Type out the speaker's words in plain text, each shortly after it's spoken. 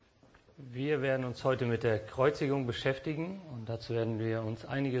Wir werden uns heute mit der Kreuzigung beschäftigen und dazu werden wir uns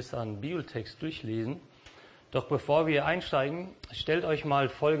einiges an Bibeltext durchlesen. Doch bevor wir einsteigen, stellt euch mal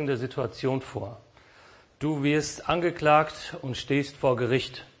folgende Situation vor. Du wirst angeklagt und stehst vor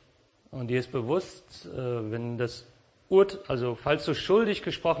Gericht. Und dir ist bewusst, wenn das falls du schuldig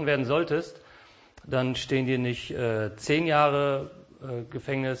gesprochen werden solltest, dann stehen dir nicht 10 Jahre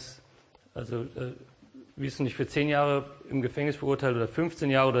Gefängnis, wirst du nicht für 10 Jahre im Gefängnis verurteilt oder 15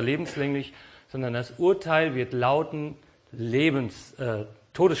 Jahre oder lebenslänglich, sondern das Urteil wird lauten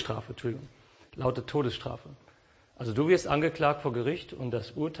Todesstrafe, lautet Todesstrafe. Also du wirst angeklagt vor Gericht und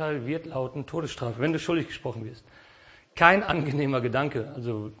das Urteil wird lauten Todesstrafe, wenn du schuldig gesprochen wirst. Kein angenehmer Gedanke,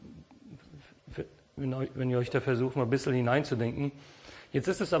 also wenn ihr euch da versucht, mal ein bisschen hineinzudenken. Jetzt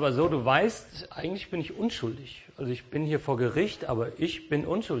ist es aber so, du weißt, eigentlich bin ich unschuldig. Also ich bin hier vor Gericht, aber ich bin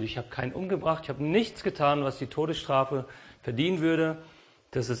unschuldig. Ich habe keinen umgebracht, ich habe nichts getan, was die Todesstrafe verdienen würde.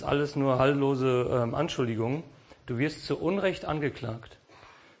 Das ist alles nur haltlose Anschuldigungen. Du wirst zu Unrecht angeklagt.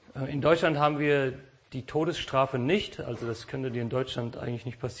 In Deutschland haben wir die Todesstrafe nicht, also das könnte dir in Deutschland eigentlich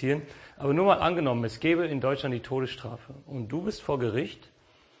nicht passieren. Aber nur mal angenommen, es gäbe in Deutschland die Todesstrafe und du bist vor Gericht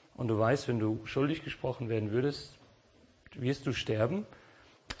und du weißt, wenn du schuldig gesprochen werden würdest, wirst du sterben.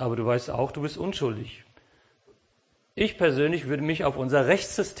 Aber du weißt auch, du bist unschuldig. Ich persönlich würde mich auf unser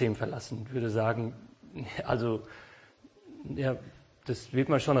Rechtssystem verlassen, würde sagen, das wird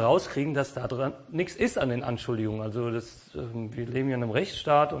man schon rauskriegen, dass da dran nichts ist an den Anschuldigungen. Also wir leben ja in einem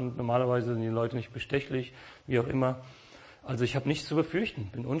Rechtsstaat und normalerweise sind die Leute nicht bestechlich, wie auch immer. Also ich habe nichts zu befürchten,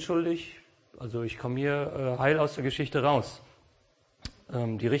 bin unschuldig, also ich komme hier heil aus der Geschichte raus.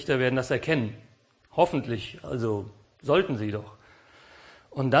 Die Richter werden das erkennen, hoffentlich, also sollten sie doch.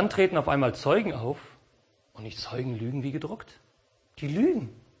 Und dann treten auf einmal Zeugen auf und die Zeugen lügen wie gedruckt. Die lügen.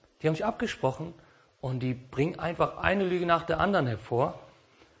 Die haben sich abgesprochen und die bringen einfach eine Lüge nach der anderen hervor.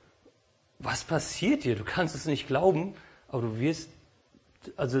 Was passiert hier? Du kannst es nicht glauben, aber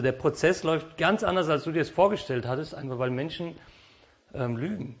der Prozess läuft ganz anders, als du dir es vorgestellt hattest, einfach weil Menschen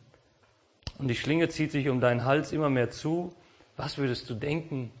lügen. Und die Schlinge zieht sich um deinen Hals immer mehr zu. Was würdest du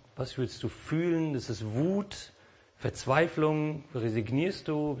denken? Was würdest du fühlen? Das ist Wut. Verzweiflung, resignierst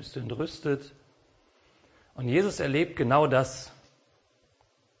du, bist du entrüstet. Und Jesus erlebt genau das.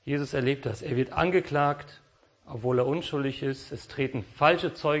 Jesus erlebt das. Er wird angeklagt, obwohl er unschuldig ist. Es treten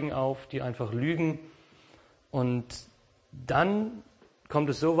falsche Zeugen auf, die einfach lügen. Und dann kommt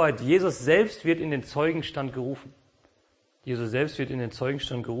es so weit, Jesus selbst wird in den Zeugenstand gerufen. Jesus selbst wird in den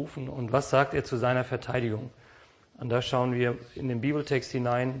Zeugenstand gerufen. Und was sagt er zu seiner Verteidigung? Und da schauen wir in den Bibeltext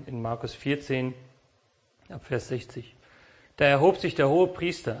hinein, in Markus 14, ab Vers 60. Da erhob sich der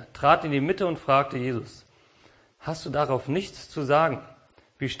Hohepriester, trat in die Mitte und fragte Jesus: Hast du darauf nichts zu sagen?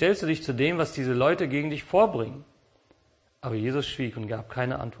 Wie stellst du dich zu dem, was diese Leute gegen dich vorbringen? Aber Jesus schwieg und gab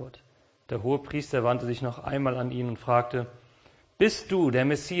keine Antwort. Der Hohepriester wandte sich noch einmal an ihn und fragte: Bist du der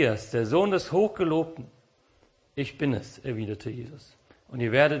Messias, der Sohn des Hochgelobten? Ich bin es, erwiderte Jesus. Und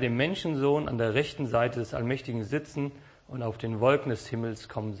ihr werdet den Menschensohn an der rechten Seite des Allmächtigen sitzen und auf den Wolken des Himmels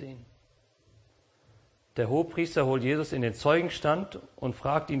kommen sehen. Der Hohepriester holt Jesus in den Zeugenstand und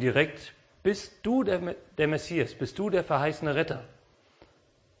fragt ihn direkt: Bist du der Messias? Bist du der verheißene Retter?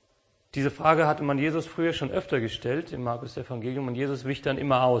 Diese Frage hatte man Jesus früher schon öfter gestellt im Markus-Evangelium und Jesus wich dann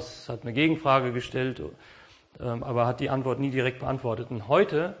immer aus, hat eine Gegenfrage gestellt, aber hat die Antwort nie direkt beantwortet. Und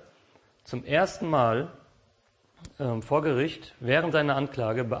heute, zum ersten Mal vor Gericht, während seiner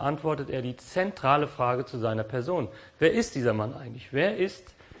Anklage, beantwortet er die zentrale Frage zu seiner Person. Wer ist dieser Mann eigentlich? Wer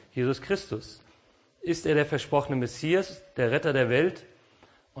ist Jesus Christus? Ist er der versprochene Messias, der Retter der Welt?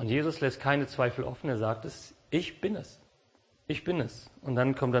 Und Jesus lässt keine Zweifel offen. Er sagt es: Ich bin es. Ich bin es. Und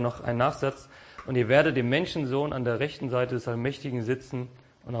dann kommt da noch ein Nachsatz: Und ihr werdet den Menschensohn an der rechten Seite des Allmächtigen sitzen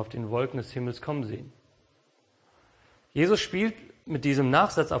und auf den Wolken des Himmels kommen sehen. Jesus spielt mit diesem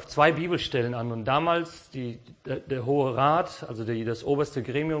Nachsatz auf 2 Bibelstellen an. Und damals der Hohe Rat, also das oberste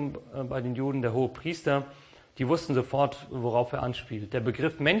Gremium bei den Juden, der Hohepriester, die wussten sofort, worauf er anspielt. Der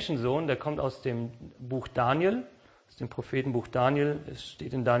Begriff Menschensohn, der kommt aus dem Buch Daniel, aus dem Prophetenbuch Daniel. Es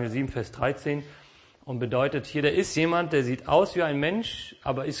steht in Daniel 7, Vers 13 und bedeutet hier, da ist jemand, der sieht aus wie ein Mensch,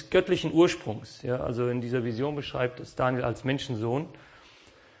 aber ist göttlichen Ursprungs. Ja, also in dieser Vision beschreibt es Daniel als Menschensohn.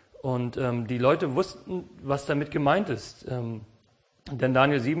 Und die Leute wussten, was damit gemeint ist. Denn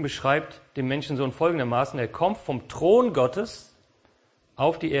Daniel 7 beschreibt den Menschensohn folgendermaßen: Er kommt vom Thron Gottes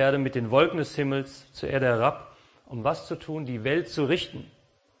auf die Erde mit den Wolken des Himmels zur Erde herab, um was zu tun? Die Welt zu richten.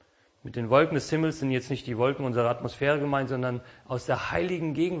 Mit den Wolken des Himmels sind jetzt nicht die Wolken unserer Atmosphäre gemeint, sondern aus der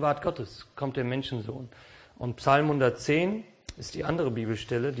heiligen Gegenwart Gottes kommt der Menschensohn. Und Psalm 110 ist die andere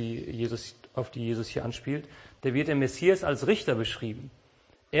Bibelstelle, auf die Jesus hier anspielt. Da wird der Messias als Richter beschrieben.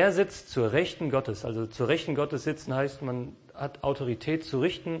 Er sitzt zur Rechten Gottes. Also zur Rechten Gottes sitzen heißt, man hat Autorität zu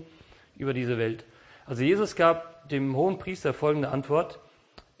richten über diese Welt. Also Jesus gab dem Hohenpriester folgende Antwort: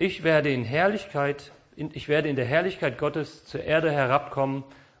 Ich werde in der Herrlichkeit Gottes zur Erde herabkommen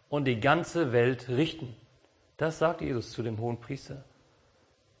und die ganze Welt richten. Das sagt Jesus zu dem Hohenpriester.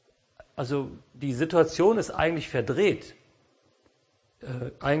 Also die Situation ist eigentlich verdreht.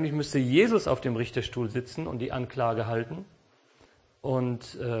 Eigentlich müsste Jesus auf dem Richterstuhl sitzen und die Anklage halten.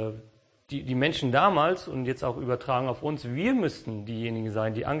 Und die Menschen damals und jetzt auch übertragen auf uns, wir müssten diejenigen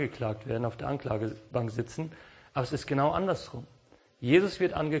sein, die angeklagt werden, auf der Anklagebank sitzen. Aber es ist genau andersrum. Jesus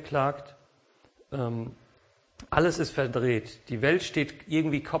wird angeklagt, alles ist verdreht, die Welt steht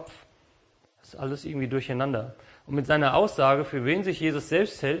irgendwie Kopf, das ist alles irgendwie durcheinander. Und mit seiner Aussage, für wen sich Jesus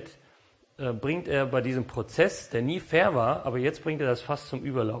selbst hält, bringt er bei diesem Prozess, der nie fair war, aber jetzt bringt er das fast zum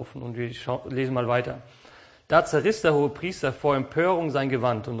Überlaufen. Und wir lesen mal weiter. Da zerriss der Hohepriester vor Empörung sein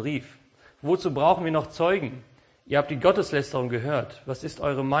Gewand und rief: Wozu brauchen wir noch Zeugen? Ihr habt die Gotteslästerung gehört. Was ist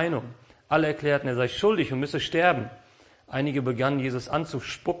eure Meinung? Alle erklärten, er sei schuldig und müsse sterben. Einige begannen, Jesus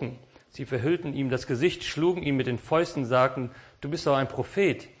anzuspucken. Sie verhüllten ihm das Gesicht, schlugen ihn mit den Fäusten, sagten: Du bist doch ein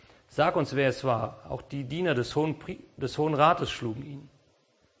Prophet. Sag uns, wer es war. Auch die Diener des Hohen Rates schlugen ihn.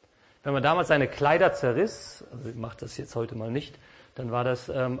 Wenn man damals seine Kleider zerriss, also ich mache das jetzt heute mal nicht, dann war das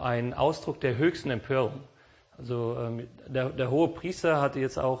ein Ausdruck der höchsten Empörung. Also der hohe Priester hatte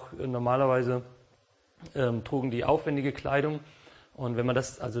jetzt auch normalerweise trugen die aufwendige Kleidung, und wenn man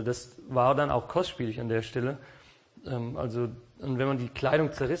das war dann auch kostspielig an der Stelle. Und wenn man die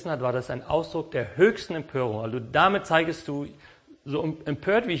Kleidung zerrissen hat, war das ein Ausdruck der höchsten Empörung. Also damit zeigst du, so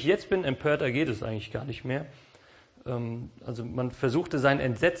empört wie ich jetzt bin, empörter geht es eigentlich gar nicht mehr. Also man versuchte sein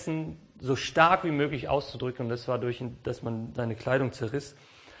Entsetzen so stark wie möglich auszudrücken, und das war dass man seine Kleidung zerriss.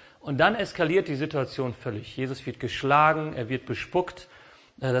 Und dann eskaliert die Situation völlig. Jesus wird geschlagen, er wird bespuckt.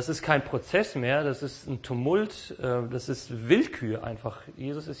 Das ist kein Prozess mehr, das ist ein Tumult, das ist Willkür einfach.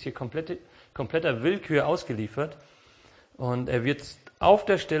 Jesus ist hier kompletter Willkür ausgeliefert, und er wird auf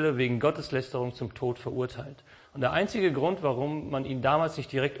der Stelle wegen Gotteslästerung zum Tod verurteilt. Und der einzige Grund, warum man ihn damals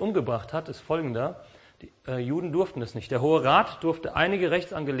nicht direkt umgebracht hat, ist folgender: Die Juden durften das nicht. Der Hohe Rat durfte einige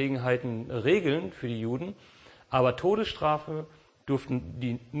Rechtsangelegenheiten regeln für die Juden, aber Todesstrafe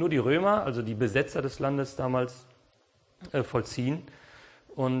durften nur die Römer, also die Besetzer des Landes damals, vollziehen.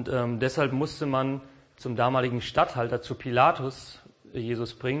 Und deshalb musste man zum damaligen Statthalter, zu Pilatus,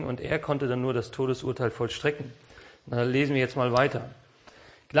 Jesus bringen, und er konnte dann nur das Todesurteil vollstrecken. Da lesen wir jetzt mal weiter.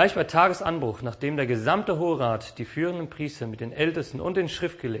 Gleich bei Tagesanbruch, nachdem der gesamte Hohe Rat, die führenden Priester mit den Ältesten und den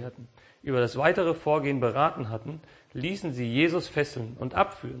Schriftgelehrten über das weitere Vorgehen beraten hatten, ließen sie Jesus fesseln und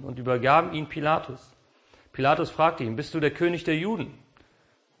abführen und übergaben ihn Pilatus. Pilatus fragte ihn: Bist du der König der Juden?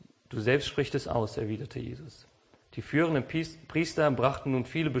 Du selbst sprichst es aus, erwiderte Jesus. Die führenden Priester brachten nun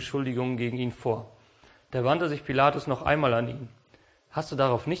viele Beschuldigungen gegen ihn vor. Da wandte sich Pilatus noch einmal an ihn. Hast du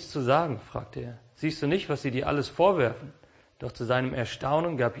darauf nichts zu sagen? Fragte er. Siehst du nicht, was sie dir alles vorwerfen? Doch zu seinem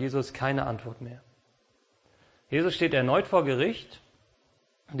Erstaunen gab Jesus keine Antwort mehr. Jesus steht erneut vor Gericht,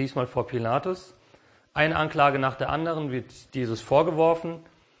 diesmal vor Pilatus. Eine Anklage nach der anderen wird Jesus vorgeworfen,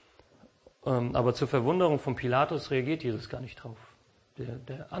 aber zur Verwunderung von Pilatus reagiert Jesus gar nicht drauf.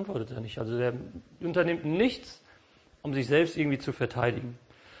 Der antwortet da nicht. Also der unternimmt nichts, um sich selbst irgendwie zu verteidigen.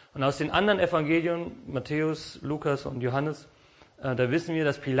 Und aus den anderen Evangelien, Matthäus, Lukas und Johannes, da wissen wir,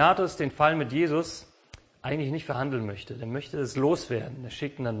 dass Pilatus den Fall mit Jesus eigentlich nicht verhandeln möchte. Der möchte es loswerden. Er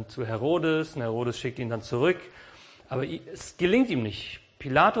schickt ihn dann zu Herodes, und Herodes schickt ihn dann zurück. Aber es gelingt ihm nicht.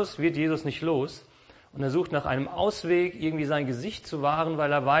 Pilatus wird Jesus nicht los, und er sucht nach einem Ausweg, irgendwie sein Gesicht zu wahren,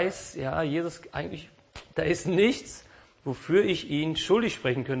 weil er weiß, ja, Jesus, eigentlich, da ist nichts, wofür ich ihn schuldig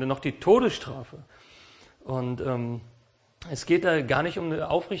sprechen könnte, noch die Todesstrafe. Und es geht da gar nicht um eine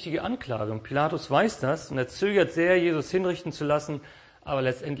aufrichtige Anklage. Und Pilatus weiß das, und er zögert sehr, Jesus hinrichten zu lassen, aber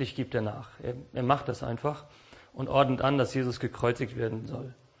letztendlich gibt er nach. Er macht das einfach und ordnet an, dass Jesus gekreuzigt werden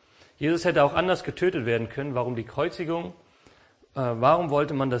soll. Jesus hätte auch anders getötet werden können. Warum die Kreuzigung? Warum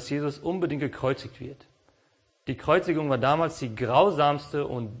wollte man, dass Jesus unbedingt gekreuzigt wird? Die Kreuzigung war damals die grausamste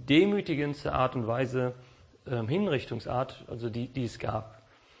und demütigendste Art und Weise, Hinrichtungsart, also die es gab.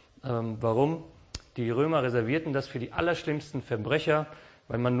 Warum? Die Römer reservierten das für die allerschlimmsten Verbrecher,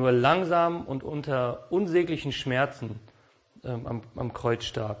 weil man nur langsam und unter unsäglichen Schmerzen am Kreuz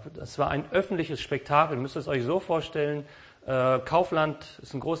starb. Das war ein öffentliches Spektakel. Ihr müsst es euch so vorstellen: Kaufland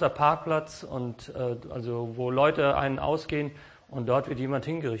ist ein großer Parkplatz, und also wo Leute einen ausgehen, und dort wird jemand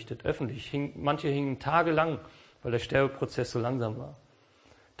hingerichtet, öffentlich. Manche hingen tagelang, weil der Sterbeprozess so langsam war.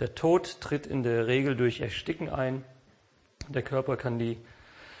 Der Tod tritt in der Regel durch Ersticken ein. Der Körper kann die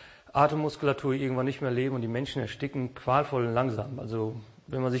Atemmuskulatur irgendwann nicht mehr leben, und die Menschen ersticken qualvoll und langsam. Also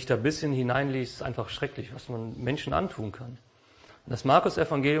wenn man sich da ein bisschen hineinliest, ist einfach schrecklich, was man Menschen antun kann. Und das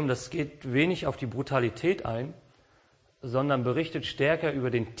Markus-Evangelium, das geht wenig auf die Brutalität ein, sondern berichtet stärker über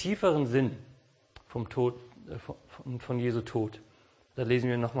den tieferen Sinn vom Tod, von Jesu Tod. Da lesen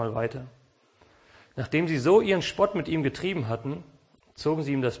wir nochmal weiter. Nachdem sie so ihren Spott mit ihm getrieben hatten, zogen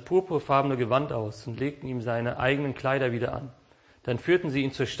sie ihm das purpurfarbene Gewand aus und legten ihm seine eigenen Kleider wieder an. Dann führten sie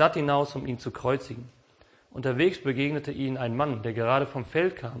ihn zur Stadt hinaus, um ihn zu kreuzigen. Unterwegs begegnete ihnen ein Mann, der gerade vom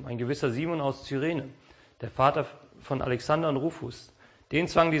Feld kam, ein gewisser Simon aus Cyrene, der Vater von Alexander und Rufus. Den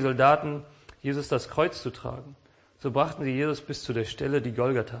zwangen die Soldaten, Jesus das Kreuz zu tragen. So brachten sie Jesus bis zu der Stelle, die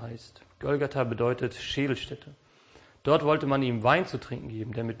Golgatha heißt. Golgatha bedeutet Schädelstätte. Dort wollte man ihm Wein zu trinken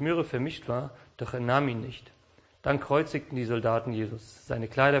geben, der mit Myrrhe vermischt war, doch er nahm ihn nicht. Dann kreuzigten die Soldaten Jesus. Seine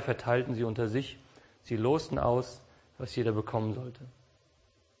Kleider verteilten sie unter sich. Sie losten aus, was jeder bekommen sollte.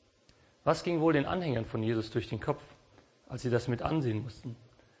 Was ging wohl den Anhängern von Jesus durch den Kopf, als sie das mit ansehen mussten?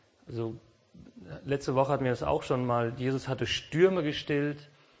 Also, letzte Woche hatten wir das auch schon mal. Jesus hatte Stürme gestillt,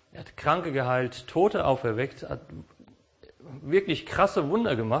 er hat Kranke geheilt, Tote auferweckt, hat wirklich krasse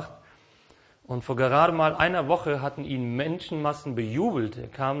Wunder gemacht. Und vor gerade mal einer Woche hatten ihn Menschenmassen bejubelt. Er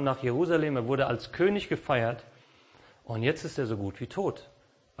kam nach Jerusalem, er wurde als König gefeiert. Und jetzt ist er so gut wie tot.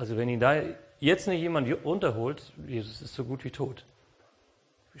 Also wenn ihn da jetzt nicht jemand runterholt, Jesus ist so gut wie tot.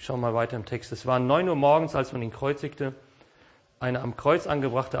 Wir schauen mal weiter im Text. Es war 9 Uhr morgens, als man ihn kreuzigte. Eine am Kreuz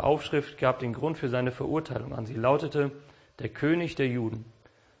angebrachte Aufschrift gab den Grund für seine Verurteilung an. Sie lautete, der König der Juden.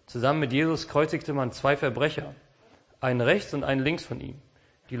 Zusammen mit Jesus kreuzigte man 2 Verbrecher, einen rechts und einen links von ihm.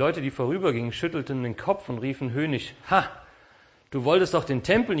 Die Leute, die vorübergingen, schüttelten den Kopf und riefen höhnisch, ha, du wolltest doch den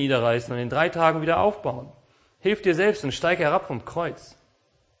Tempel niederreißen und in 3 Tagen wieder aufbauen. Hilf dir selbst und steig herab vom Kreuz.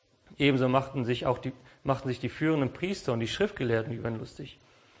 Ebenso machten sich die führenden Priester und die Schriftgelehrten über ihn lustig.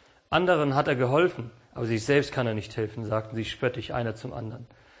 Anderen hat er geholfen, aber sich selbst kann er nicht helfen, sagten sie spöttisch einer zum anderen.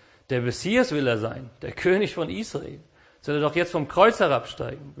 Der Messias will er sein, der König von Israel. Soll er doch jetzt vom Kreuz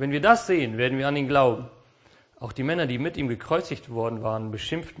herabsteigen. Wenn wir das sehen, werden wir an ihn glauben. Auch die Männer, die mit ihm gekreuzigt worden waren,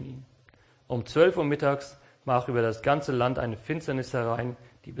 beschimpften ihn. Um 12 Uhr mittags brach über das ganze Land eine Finsternis herein,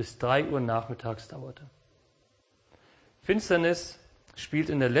 die bis 3 Uhr nachmittags dauerte. Finsternis spielt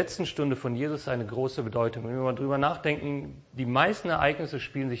in der letzten Stunde von Jesus eine große Bedeutung. Wenn wir mal drüber nachdenken, die meisten Ereignisse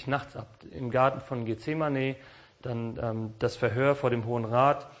spielen sich nachts ab. Im Garten von Gethsemane, dann das Verhör vor dem Hohen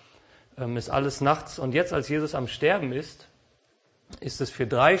Rat, ist alles nachts. Und jetzt, als Jesus am Sterben ist es für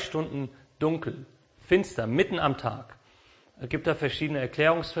 3 Stunden dunkel, finster, mitten am Tag. Es gibt da verschiedene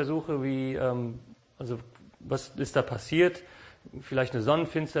Erklärungsversuche, wie, was ist da passiert? Vielleicht eine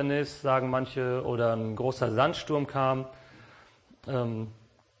Sonnenfinsternis, sagen manche, oder ein großer Sandsturm kam.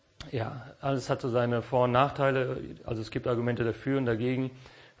 Alles hat so seine Vor- und Nachteile. Also es gibt Argumente dafür und dagegen.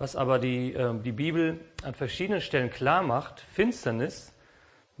 Was aber die Bibel an verschiedenen Stellen klar macht, Finsternis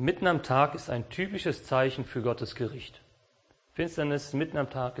mitten am Tag ist ein typisches Zeichen für Gottes Gericht. Finsternis mitten am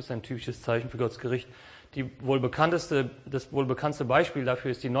Tag ist ein typisches Zeichen für Gottes Gericht. Das wohl bekannteste Beispiel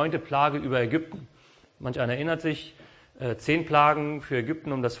dafür ist die 9. Plage über Ägypten. Manch einer erinnert sich, 10 Plagen für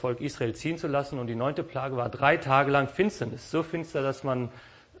Ägypten, um das Volk Israel ziehen zu lassen. Und die 9. Plage war 3 Tage lang Finsternis. So finster, dass man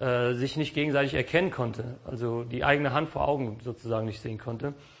sich nicht gegenseitig erkennen konnte. Also die eigene Hand vor Augen sozusagen nicht sehen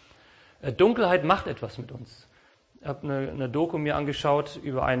konnte. Dunkelheit macht etwas mit uns. Ich habe eine Doku mir angeschaut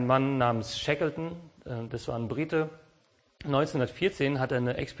über einen Mann namens Shackleton. Das war ein Brite. 1914 hat er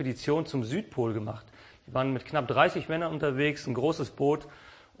eine Expedition zum Südpol gemacht. Die waren mit knapp 30 Männern unterwegs, ein großes Boot.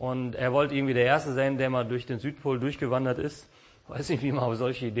 Und er wollte irgendwie der Erste sein, der mal durch den Südpol durchgewandert ist. Ich weiß nicht, wie man auf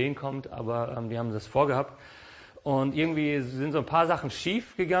solche Ideen kommt, aber die haben das vorgehabt. Und irgendwie sind so ein paar Sachen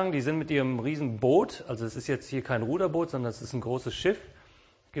schief gegangen. Die sind mit ihrem riesen Boot, also es ist jetzt hier kein Ruderboot, sondern es ist ein großes Schiff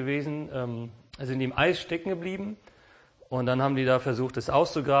gewesen, sind im Eis stecken geblieben. Und dann haben die da versucht, es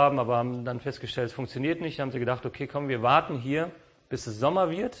auszugraben, aber haben dann festgestellt, es funktioniert nicht. Dann haben sie gedacht, okay, komm, wir warten hier, bis es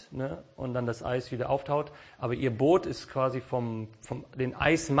Sommer wird, ne, und dann das Eis wieder auftaut. Aber ihr Boot ist quasi von den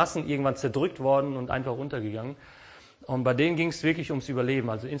Eismassen irgendwann zerdrückt worden und einfach runtergegangen. Und bei denen ging es wirklich ums Überleben.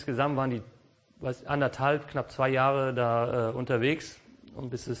 Also insgesamt waren die 1,5, knapp 2 Jahre da unterwegs,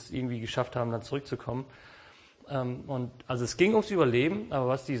 und bis es irgendwie geschafft haben, dann zurückzukommen. Und also es ging ums Überleben, aber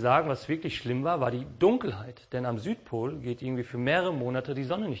was die sagen, was wirklich schlimm war, war die Dunkelheit. Denn am Südpol geht irgendwie für mehrere Monate die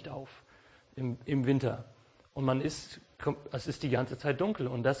Sonne nicht auf im Winter. Und es ist die ganze Zeit dunkel.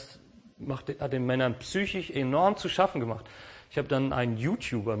 Und das hat den Männern psychisch enorm zu schaffen gemacht. Ich habe dann einen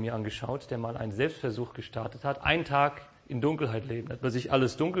YouTuber mir angeschaut, der mal einen Selbstversuch gestartet hat. 1 Tag in Dunkelheit leben. Da hat man sich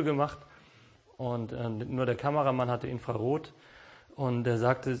alles dunkel gemacht. Und nur der Kameramann hatte Infrarot. Und er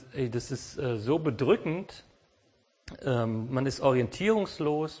sagte, das ist so bedrückend. Man ist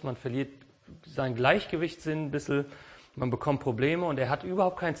orientierungslos, man verliert seinen Gleichgewichtssinn ein bisschen. man bekommt Probleme und er hat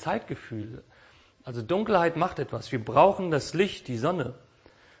überhaupt kein Zeitgefühl. Also Dunkelheit macht etwas. Wir brauchen das Licht, die Sonne.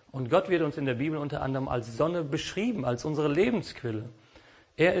 Und Gott wird uns in der Bibel unter anderem als Sonne beschrieben, als unsere Lebensquelle.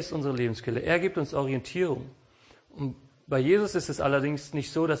 Er ist unsere Lebensquelle. Er gibt uns Orientierung. Und bei Jesus ist es allerdings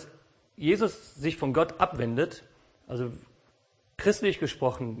nicht so, dass Jesus sich von Gott abwendet. Also christlich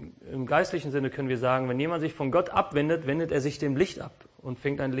gesprochen, im geistlichen Sinne können wir sagen, wenn jemand sich von Gott abwendet, wendet er sich dem Licht ab und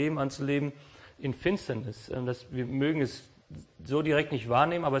fängt ein Leben an zu leben in Finsternis. Wir mögen es so direkt nicht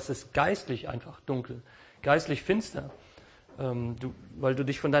wahrnehmen, aber es ist geistlich einfach dunkel, geistlich finster, weil du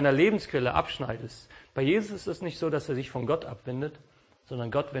dich von deiner Lebensquelle abschneidest. Bei Jesus ist es nicht so, dass er sich von Gott abwendet,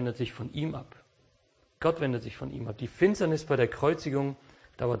 sondern Gott wendet sich von ihm ab. Gott wendet sich von ihm ab. Die Finsternis bei der Kreuzigung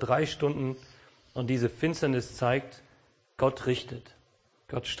dauert 3 Stunden und diese Finsternis zeigt, Gott richtet,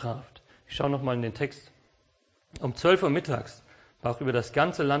 Gott straft. Ich schaue nochmal in den Text. Um 12 Uhr mittags brach über das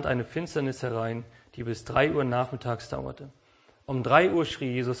ganze Land eine Finsternis herein, die bis 3 Uhr nachmittags dauerte. Um 3 Uhr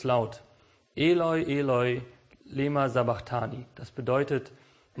schrie Jesus laut, Eloi, Eloi, lema sabachthani. Das bedeutet,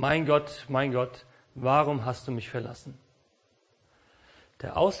 mein Gott, warum hast du mich verlassen?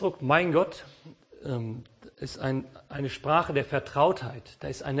 Der Ausdruck mein Gott ist eine Sprache der Vertrautheit. Da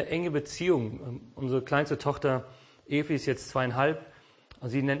ist eine enge Beziehung. Unsere kleinste Tochter Evi ist jetzt 2,5 und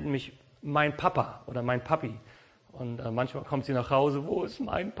sie nennt mich mein Papa oder mein Papi. Und manchmal kommt sie nach Hause, wo ist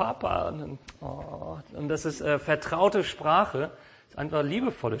mein Papa? Und das ist vertraute Sprache, ist einfach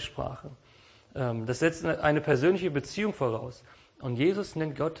liebevolle Sprache. Das setzt eine persönliche Beziehung voraus. Und Jesus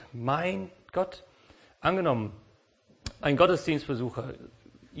nennt Gott mein Gott. Angenommen, ein Gottesdienstbesucher,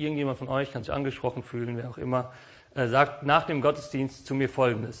 irgendjemand von euch kann sich angesprochen fühlen, wer auch immer, sagt nach dem Gottesdienst zu mir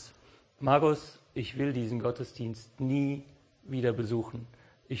Folgendes: Markus, ich will diesen Gottesdienst nie wieder besuchen.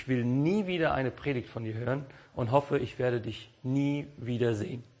 Ich will nie wieder eine Predigt von dir hören und hoffe, ich werde dich nie wieder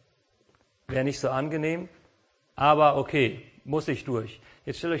sehen. Wäre nicht so angenehm, aber okay, muss ich durch.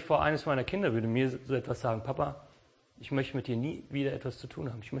 Jetzt stellt euch vor, eines meiner Kinder würde mir so etwas sagen: Papa, ich möchte mit dir nie wieder etwas zu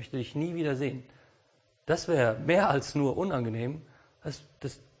tun haben. Ich möchte dich nie wieder sehen. Das wäre mehr als nur unangenehm.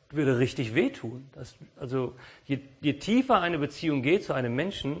 Das würde richtig wehtun. Also je tiefer eine Beziehung geht zu einem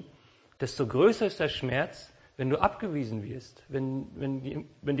Menschen, desto größer ist der Schmerz, wenn du abgewiesen wirst, wenn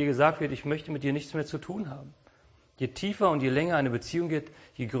dir gesagt wird, ich möchte mit dir nichts mehr zu tun haben. Je tiefer und je länger eine Beziehung geht,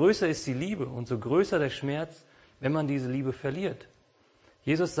 je größer ist die Liebe und so größer der Schmerz, wenn man diese Liebe verliert.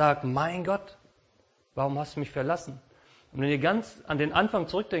 Jesus sagt, mein Gott, warum hast du mich verlassen? Und wenn ihr ganz an den Anfang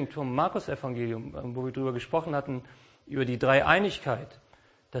zurückdenkt vom Markus-Evangelium, wo wir darüber gesprochen hatten, über die Dreieinigkeit,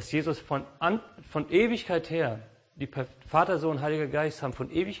 dass Jesus von Ewigkeit her, Vater, Sohn, Heiliger Geist haben von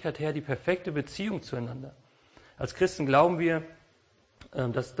Ewigkeit her die perfekte Beziehung zueinander. Als Christen glauben wir,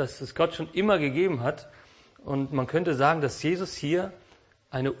 dass es Gott schon immer gegeben hat. Und man könnte sagen, dass Jesus hier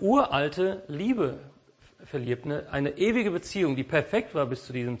eine uralte Liebe verliert. Eine ewige Beziehung, die perfekt war bis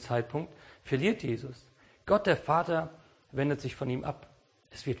zu diesem Zeitpunkt, verliert Jesus. Gott, der Vater, wendet sich von ihm ab.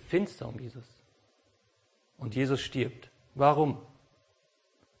 Es wird finster um Jesus. Und Jesus stirbt. Warum?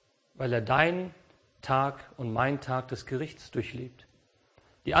 Weil er deinen Tag und meinen Tag des Gerichts durchlebt.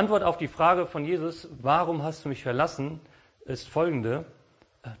 Die Antwort auf die Frage von Jesus, warum hast du mich verlassen, ist folgende: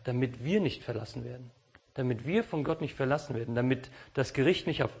 damit wir nicht verlassen werden. Damit wir von Gott nicht verlassen werden. Damit das Gericht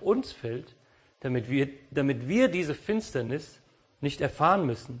nicht auf uns fällt. Damit wir diese Finsternis nicht erfahren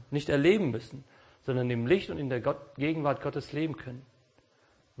müssen, nicht erleben müssen, sondern im Licht und in der Gegenwart Gottes leben können.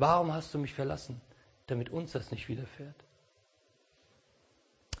 Warum hast du mich verlassen? Damit uns das nicht widerfährt.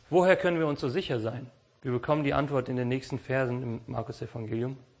 Woher können wir uns so sicher sein? Wir bekommen die Antwort in den nächsten Versen im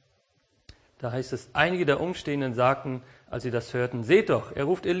Markus-Evangelium. Da heißt es, einige der Umstehenden sagten, als sie das hörten, seht doch, er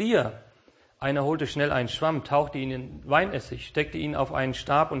ruft Elia. Einer holte schnell einen Schwamm, tauchte ihn in Weinessig, steckte ihn auf einen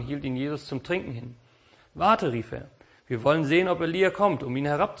Stab und hielt ihn Jesus zum Trinken hin. Warte, rief er, wir wollen sehen, ob Elia kommt, um ihn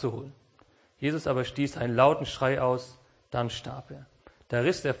herabzuholen. Jesus aber stieß einen lauten Schrei aus, dann starb er. Da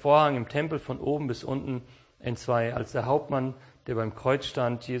riss der Vorhang im Tempel von oben bis unten entzwei. Als der Hauptmann, der beim Kreuz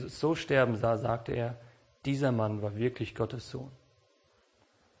stand, Jesus so sterben sah, sagte er, dieser Mann war wirklich Gottes Sohn.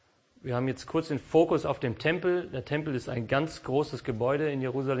 Wir haben jetzt kurz den Fokus auf dem Tempel. Der Tempel ist ein ganz großes Gebäude in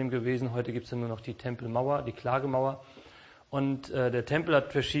Jerusalem gewesen. Heute gibt es ja nur noch die Tempelmauer, die Klagemauer. Und der Tempel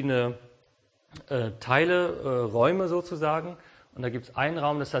hat verschiedene Teile, Räume sozusagen. Und da gibt es einen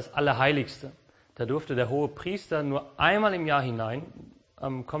Raum, das ist das Allerheiligste. Da durfte der hohe Priester nur einmal im Jahr hinein.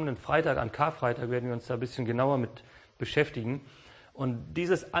 Am kommenden Freitag, an Karfreitag, werden wir uns da ein bisschen genauer mit beschäftigen. Und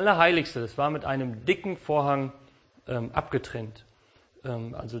dieses Allerheiligste, das war mit einem dicken Vorhang abgetrennt.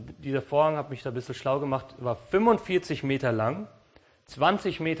 Also dieser Vorhang, hat mich da ein bisschen schlau gemacht, war 45 Meter lang,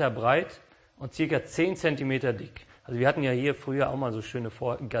 20 Meter breit und circa 10 Zentimeter dick. Also wir hatten ja hier früher auch mal so schöne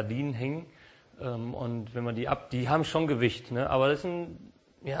Gardinen hängen. Und wenn man die haben schon Gewicht, ne? Aber das ist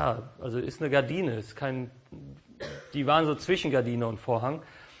ist eine Gardine, die waren so zwischen Gardine und Vorhang.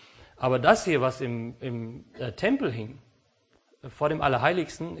 Aber das hier, was im Tempel hing, vor dem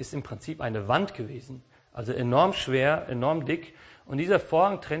Allerheiligsten, ist im Prinzip eine Wand gewesen. Also enorm schwer, enorm dick. Und dieser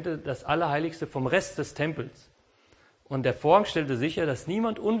Vorhang trennte das Allerheiligste vom Rest des Tempels. Und der Vorhang stellte sicher, dass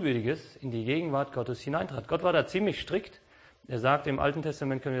niemand Unwürdiges in die Gegenwart Gottes hineintrat. Gott war da ziemlich strikt. Er sagt im Alten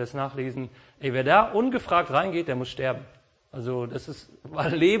Testament, können wir das nachlesen, wer da ungefragt reingeht, der muss sterben. Also war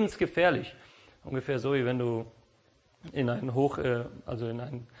lebensgefährlich. Ungefähr so, wie wenn du in einen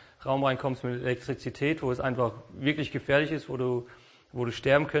Raum reinkommst mit Elektrizität, wo es einfach wirklich gefährlich ist, wo du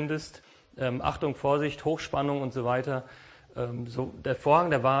sterben könntest. Achtung, Vorsicht, Hochspannung und so weiter. Der Vorhang,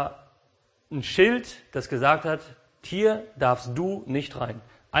 der war ein Schild, das gesagt hat, hier darfst du nicht rein.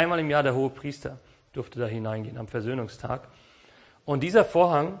 Einmal im Jahr der Hohepriester durfte da hineingehen am Versöhnungstag. Und dieser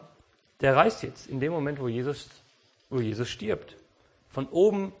Vorhang, der reißt jetzt in dem Moment, wo Jesus stirbt. Von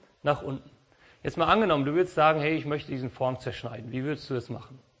oben nach unten. Jetzt mal angenommen, du würdest sagen, hey, ich möchte diesen Vorhang zerschneiden. Wie würdest du das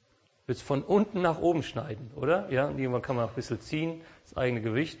machen? Du würdest von unten nach oben schneiden, oder? Ja, irgendwann kann man auch ein bisschen ziehen. Das eigene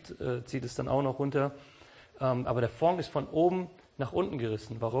Gewicht zieht es dann auch noch runter. Aber der Vorhang ist von oben nach unten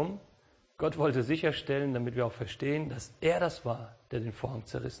gerissen. Warum? Gott wollte sicherstellen, damit wir auch verstehen, dass er das war, der den Vorhang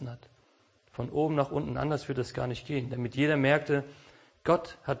zerrissen hat. Von oben nach unten, anders wird das gar nicht gehen. Damit jeder merkte,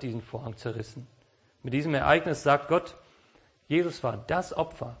 Gott hat diesen Vorhang zerrissen. Mit diesem Ereignis sagt Gott, Jesus war das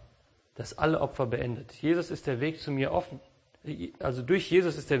Opfer, das alle Opfer beendet. Jesus ist der Weg zu mir offen. Also durch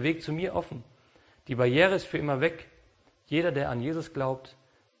Jesus ist der Weg zu mir offen. Die Barriere ist für immer weg. Jeder, der an Jesus glaubt,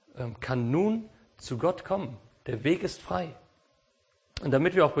 kann nun zu Gott kommen. Der Weg ist frei. Und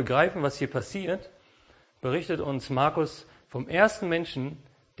damit wir auch begreifen, was hier passiert, berichtet uns Markus vom ersten Menschen,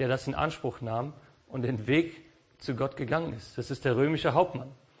 der das in Anspruch nahm und den Weg zu Gott gegangen ist. Das ist der römische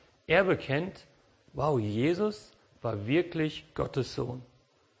Hauptmann. Er bekennt, wow, Jesus war wirklich Gottes Sohn.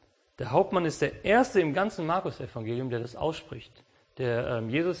 Der Hauptmann ist der Erste im ganzen Markus-Evangelium, der das ausspricht, der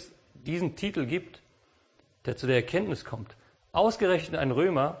Jesus diesen Titel gibt, der zu der Erkenntnis kommt. Ausgerechnet ein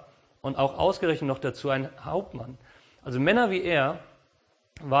Römer und auch ausgerechnet noch dazu ein Hauptmann. Also Männer wie er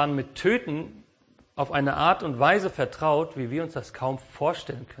waren mit Töten auf eine Art und Weise vertraut, wie wir uns das kaum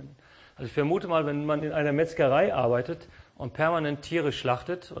vorstellen können. Also ich vermute mal, wenn man in einer Metzgerei arbeitet und permanent Tiere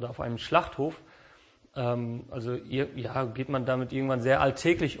schlachtet oder auf einem Schlachthof, geht man damit irgendwann sehr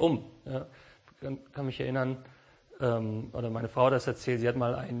alltäglich um. Ja. Ich kann mich erinnern, oder meine Frau hat das erzählt, sie hat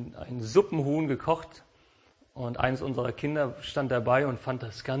mal ein Suppenhuhn gekocht und eines unserer Kinder stand dabei und fand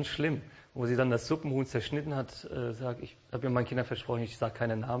das ganz schlimm. Wo sie dann das Suppenhuhn zerschnitten hat, ich habe ja meinen Kindern versprochen, ich sage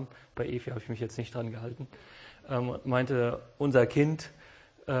keine Namen, bei Evi habe ich mich jetzt nicht dran gehalten, meinte unser Kind,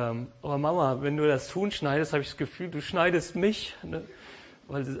 oh Mama, wenn du das Huhn schneidest, habe ich das Gefühl, du schneidest mich, ne?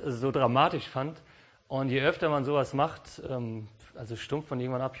 Weil sie es so dramatisch fand. Und je öfter man sowas macht, also stumpft von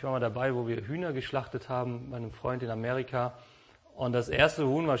irgendwann ab, ich war mal dabei, wo wir Hühner geschlachtet haben, bei einem Freund in Amerika. Und das erste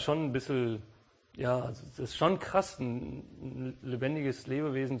Huhn war schon ein bisschen, also es ist schon krass, ein lebendiges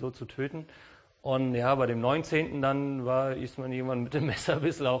Lebewesen so zu töten. Und ja, bei dem 19. dann ist man irgendwann mit dem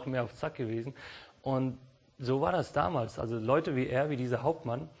Messerbiss auch mehr auf Zack gewesen. Und so war das damals. Also Leute wie er, wie dieser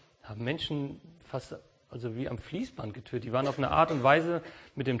Hauptmann, haben Menschen fast wie am Fließband getötet. Die waren auf eine Art und Weise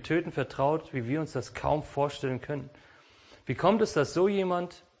mit dem Töten vertraut, wie wir uns das kaum vorstellen können. Wie kommt es, dass so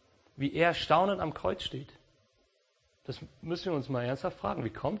jemand wie er staunend am Kreuz steht? Das müssen wir uns mal ernsthaft fragen. Wie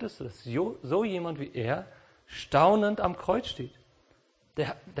kommt es, dass so jemand wie er staunend am Kreuz steht?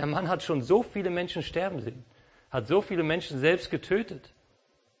 Der Mann hat schon so viele Menschen sterben sehen, hat so viele Menschen selbst getötet.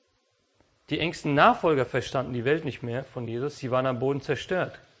 Die engsten Nachfolger verstanden die Welt nicht mehr von Jesus, sie waren am Boden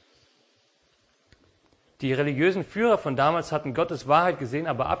zerstört. Die religiösen Führer von damals hatten Gottes Wahrheit gesehen,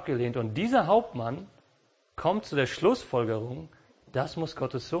 aber abgelehnt. Und dieser Hauptmann kommt zu der Schlussfolgerung, das muss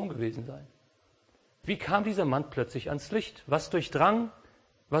Gottes Sohn gewesen sein. Wie kam dieser Mann plötzlich ans Licht? Was durchdrang?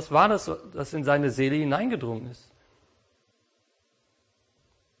 Was war das, was in seine Seele hineingedrungen ist?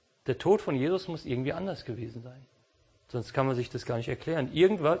 Der Tod von Jesus muss irgendwie anders gewesen sein. Sonst kann man sich das gar nicht erklären.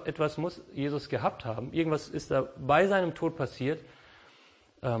 Etwas muss Jesus gehabt haben. Irgendwas ist da bei seinem Tod passiert,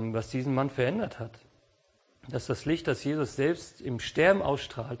 was diesen Mann verändert hat. Dass das Licht, das Jesus selbst im Sterben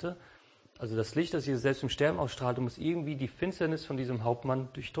ausstrahlte, muss irgendwie die Finsternis von diesem Hauptmann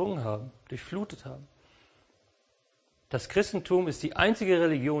durchdrungen haben, durchflutet haben. Das Christentum ist die einzige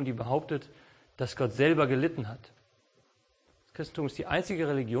Religion, die behauptet, dass Gott selber gelitten hat. Das Christentum ist die einzige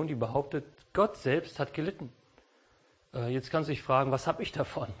Religion, die behauptet, Gott selbst hat gelitten. Jetzt kannst du dich fragen, was habe ich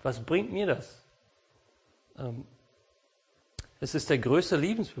davon? Was bringt mir das? Es ist der größte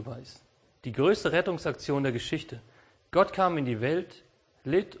Liebensbeweis, die größte Rettungsaktion der Geschichte. Gott kam in die Welt,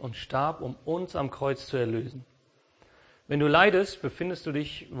 litt und starb, um uns am Kreuz zu erlösen. Wenn du leidest, befindest du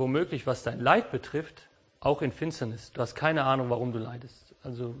dich womöglich, was dein Leid betrifft, auch in Finsternis. Du hast keine Ahnung, warum du leidest.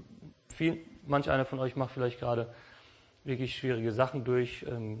 Also manch einer von euch macht vielleicht gerade wirklich schwierige Sachen durch,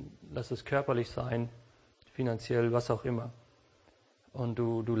 lass es körperlich sein, finanziell, was auch immer. Und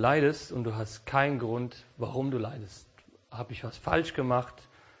du leidest und du hast keinen Grund, warum du leidest. Habe ich was falsch gemacht?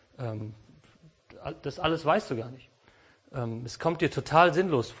 Das alles weißt du gar nicht. Es kommt dir total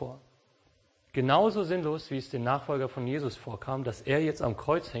sinnlos vor. Genauso sinnlos, wie es den Nachfolger von Jesus vorkam, dass er jetzt am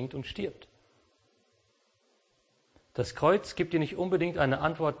Kreuz hängt und stirbt. Das Kreuz gibt dir nicht unbedingt eine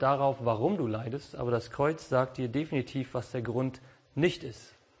Antwort darauf, warum du leidest, aber das Kreuz sagt dir definitiv, was der Grund nicht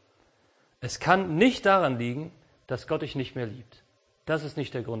ist. Es kann nicht daran liegen, dass Gott dich nicht mehr liebt. Das ist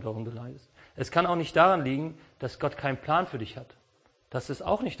nicht der Grund, warum du leidest. Es kann auch nicht daran liegen, dass Gott keinen Plan für dich hat. Das ist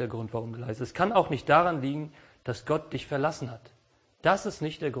auch nicht der Grund, warum du leidest. Es kann auch nicht daran liegen, dass Gott dich verlassen hat. Das ist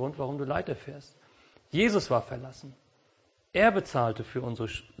nicht der Grund, warum du Leid erfährst. Jesus war verlassen. Er bezahlte für unsere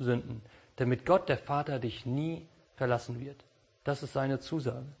Sünden, damit Gott, der Vater, dich nie verlassen wird. Das ist seine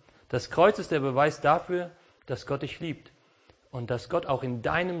Zusage. Das Kreuz ist der Beweis dafür, dass Gott dich liebt und dass Gott auch in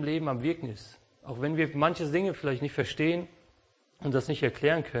deinem Leben am Wirken ist. Auch wenn wir manche Dinge vielleicht nicht verstehen und das nicht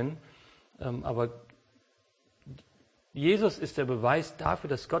erklären können, aber Jesus ist der Beweis dafür,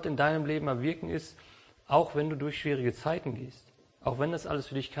 dass Gott in deinem Leben am Wirken ist, auch wenn du durch schwierige Zeiten gehst, auch wenn das alles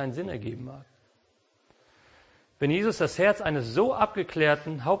für dich keinen Sinn ergeben mag. Wenn Jesus das Herz eines so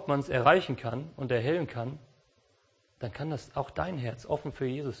abgeklärten Hauptmanns erreichen kann und erhellen kann, dann kann das auch dein Herz offen für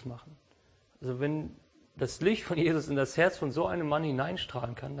Jesus machen. Also wenn das Licht von Jesus in das Herz von so einem Mann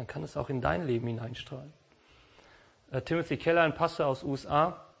hineinstrahlen kann, dann kann es auch in dein Leben hineinstrahlen. Timothy Keller, ein Pastor aus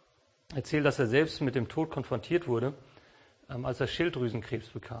USA, erzählt, dass er selbst mit dem Tod konfrontiert wurde, als er Schilddrüsenkrebs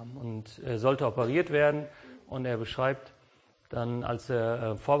bekam. Und er sollte operiert werden und er beschreibt dann, als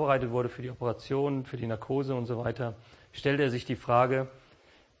er vorbereitet wurde für die Operation, für die Narkose und so weiter, stellte er sich die Frage,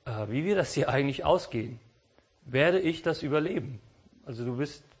 wie wird das hier eigentlich ausgehen? Werde ich das überleben? Also du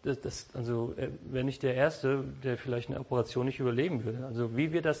bist, wäre nicht der Erste, der vielleicht eine Operation nicht überleben würde. Also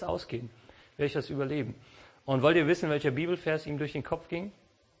wie wird das ausgehen? Werde ich das überleben? Und wollt ihr wissen, welcher Bibelvers ihm durch den Kopf ging?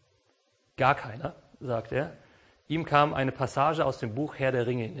 Gar keiner, sagt er. Ihm kam eine Passage aus dem Buch Herr der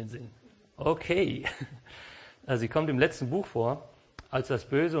Ringe in den Sinn. Okay. Also sie kommt im letzten Buch vor, als das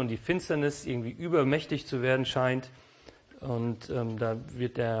Böse und die Finsternis irgendwie übermächtig zu werden scheint. Und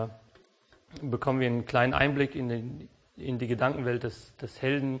da bekommen wir einen kleinen Einblick in die Gedankenwelt des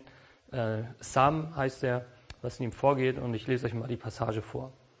Helden. Sam heißt er, was in ihm vorgeht. Und ich lese euch mal die Passage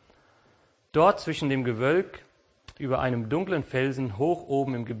vor. Dort zwischen dem Gewölk über einem dunklen Felsen hoch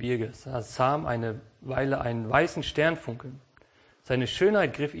oben im Gebirge sah Sam eine Weile einen weißen Stern funkeln. Seine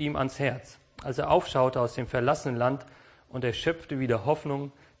Schönheit griff ihm ans Herz, als er aufschaute aus dem verlassenen Land, und er schöpfte wieder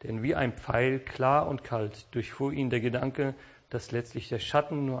Hoffnung, denn wie ein Pfeil, klar und kalt, durchfuhr ihn der Gedanke, dass letztlich der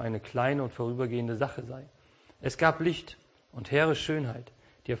Schatten nur eine kleine und vorübergehende Sache sei. Es gab Licht und hehre Schönheit,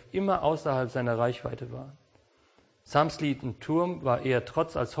 die auf immer außerhalb seiner Reichweite war. Sams Lied im Turm war eher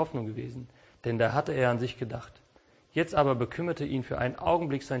Trotz als Hoffnung gewesen, denn da hatte er an sich gedacht. Jetzt aber bekümmerte ihn für einen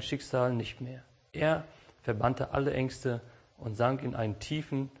Augenblick sein Schicksal nicht mehr. Er verbannte alle Ängste und sank in einen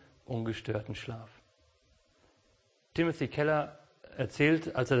tiefen, ungestörten Schlaf. Timothy Keller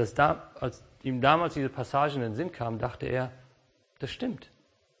erzählt, als ihm damals diese Passage in den Sinn kam, dachte er, das stimmt.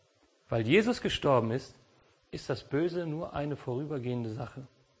 Weil Jesus gestorben ist, ist das Böse nur eine vorübergehende Sache.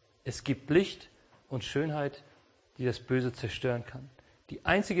 Es gibt Licht und Schönheit, die das Böse zerstören kann. Die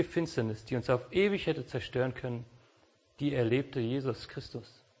einzige Finsternis, die uns auf ewig hätte zerstören können, die erlebte Jesus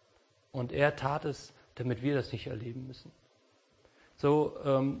Christus. Und er tat es, damit wir das nicht erleben müssen. So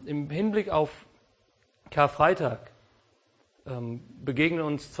im Hinblick auf Karfreitag begegnen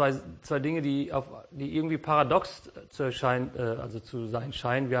uns zwei Dinge, die irgendwie paradox zu sein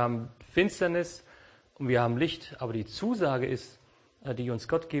scheinen. Wir haben Finsternis und wir haben Licht, aber die Zusage ist, die uns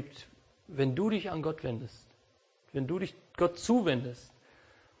Gott gibt, wenn du dich an Gott wendest, wenn du dich Gott zuwendest,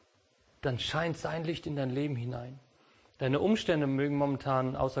 dann scheint sein Licht in dein Leben hinein. Deine Umstände mögen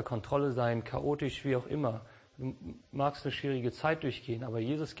momentan außer Kontrolle sein, chaotisch, wie auch immer. Du magst eine schwierige Zeit durchgehen, aber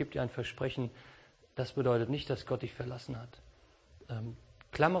Jesus gibt dir ein Versprechen, das bedeutet nicht, dass Gott dich verlassen hat.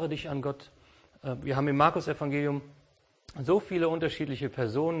 Klammere dich an Gott. Wir haben im Markus-Evangelium so viele unterschiedliche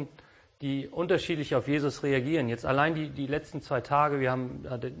Personen, die unterschiedlich auf Jesus reagieren. Jetzt allein die letzten 2 Tage, wir haben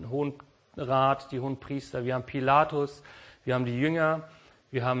den Hohen Rat, die Hohen Priester, wir haben Pilatus, wir haben die Jünger,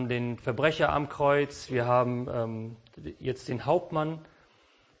 wir haben den Verbrecher am Kreuz, wir haben jetzt den Hauptmann.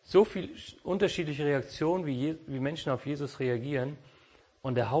 So viele unterschiedliche Reaktionen, wie Menschen auf Jesus reagieren.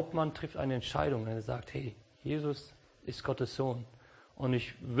 Und der Hauptmann trifft eine Entscheidung, wenn er sagt, hey, Jesus ist Gottes Sohn. Und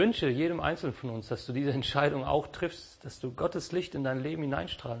ich wünsche jedem Einzelnen von uns, dass du diese Entscheidung auch triffst, dass du Gottes Licht in dein Leben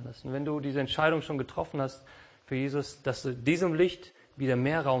hineinstrahlen lässt. Und wenn du diese Entscheidung schon getroffen hast für Jesus, dass du diesem Licht wieder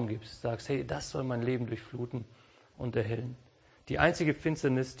mehr Raum gibst, sagst, hey, das soll mein Leben durchfluten und erhellen. Die einzige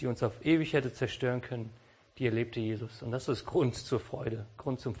Finsternis, die uns auf ewig hätte zerstören können, die erlebte Jesus. Und das ist Grund zur Freude,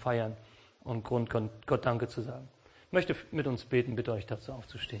 Grund zum Feiern und Grund, Gott Danke zu sagen. Ich möchte mit uns beten, bitte euch dazu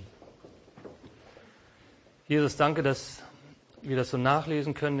aufzustehen. Jesus, danke, dass wir das so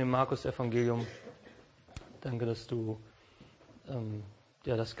nachlesen können im Markus-Evangelium. Danke, dass du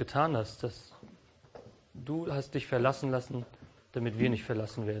das getan hast, dass du hast dich verlassen lassen, damit wir nicht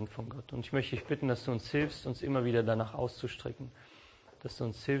verlassen werden von Gott. Und ich möchte dich bitten, dass du uns hilfst, uns immer wieder danach auszustrecken, dass du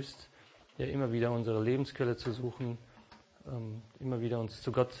uns hilfst, ja immer wieder unsere Lebensquelle zu suchen, immer wieder uns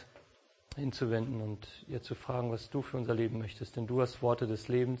zu Gott hinzuwenden und ihr zu fragen, was du für unser Leben möchtest. Denn du hast Worte des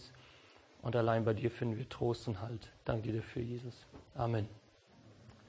Lebens und allein bei dir finden wir Trost und Halt. Danke dir dafür, Jesus. Amen.